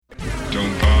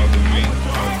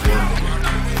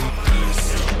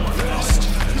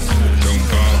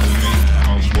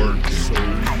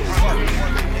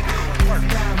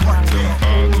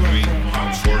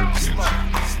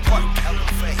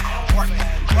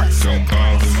Don't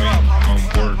bother me, I'm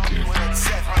working.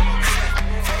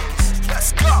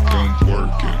 Let's go. Don't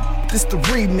working. This the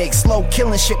remix, slow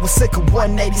killing shit with Sickem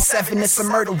 187. It's a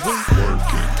murder week.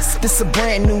 Working. This a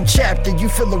brand new chapter. You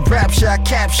feel a rapture, I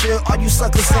capture. All you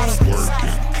suckers ain't. Working.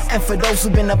 And for those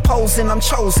who've been opposing, I'm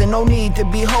chosen. No need to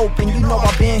be hoping. You know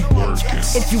I've been. Working.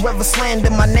 If you ever slander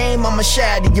my name, I'ma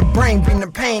shatter your brain, bring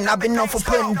the pain. I've been known for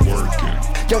putting. Working.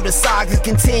 Yo, the saga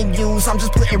continues. I'm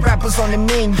just putting rappers on the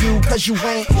menu, cause you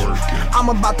ain't. I'm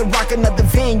about to rock another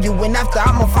venue, and after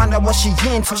I'ma find out what she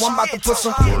into. I'm about to put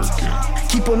some.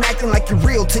 Keep on acting like you're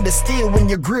real to the steel when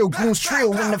your grill goons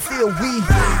trill in the field.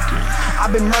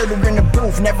 I've been murdering the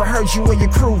booth, never heard you or your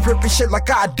crew ripping shit like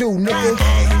I do, Don't nigga.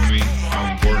 bother me,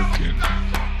 I'm working.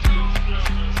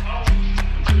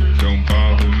 Don't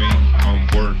bother me, I'm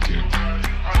working.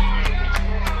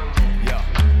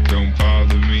 Don't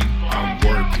bother me, I'm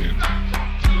working.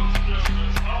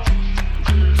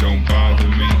 Don't bother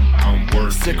me, I'm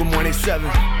working. Sickem 187,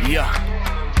 yeah.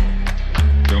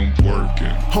 Don't working.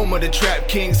 Home of the Trap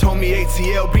Kings, homie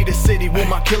ATL be the city where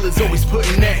my killers always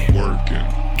putting that.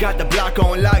 Working. Got the block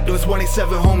on lock, those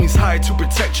 187 homies hired to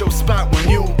protect your spot when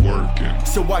you Working.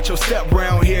 So watch your step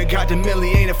round here. Got the millie,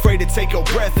 ain't afraid to take your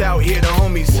breath out here. The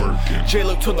homies Working.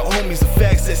 J-Loc told the homies the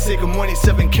facts that Sickem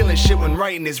 187 killing shit when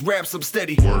writing his raps up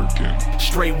steady. Working.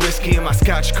 Straight whiskey in my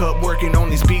scotch cup, working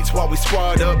on these beats while we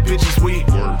squad up, bitches we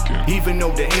Working. even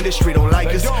though the industry don't like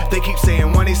us, they keep saying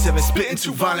 187 spitting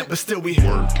too violent, but still we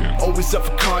Working. always up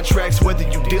for contracts, whether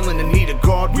you dealing in need of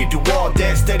guard, we do all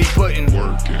that steady putting.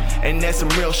 Working. And that's some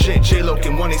real shit. J-Loc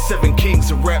and 187 kings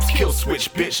of raps kill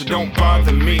switch, bitch. So don't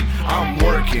bother me, I'm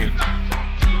working.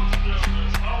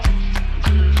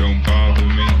 Don't bother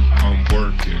me, I'm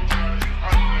working.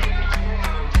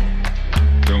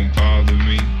 Don't bother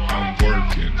me, I'm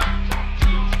working.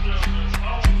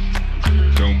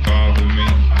 Don't bother me,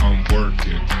 I'm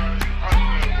working.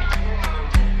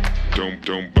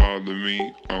 Don't bother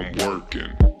me, I'm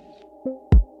working.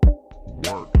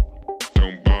 Work.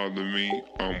 Don't bother me,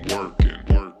 I'm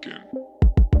working.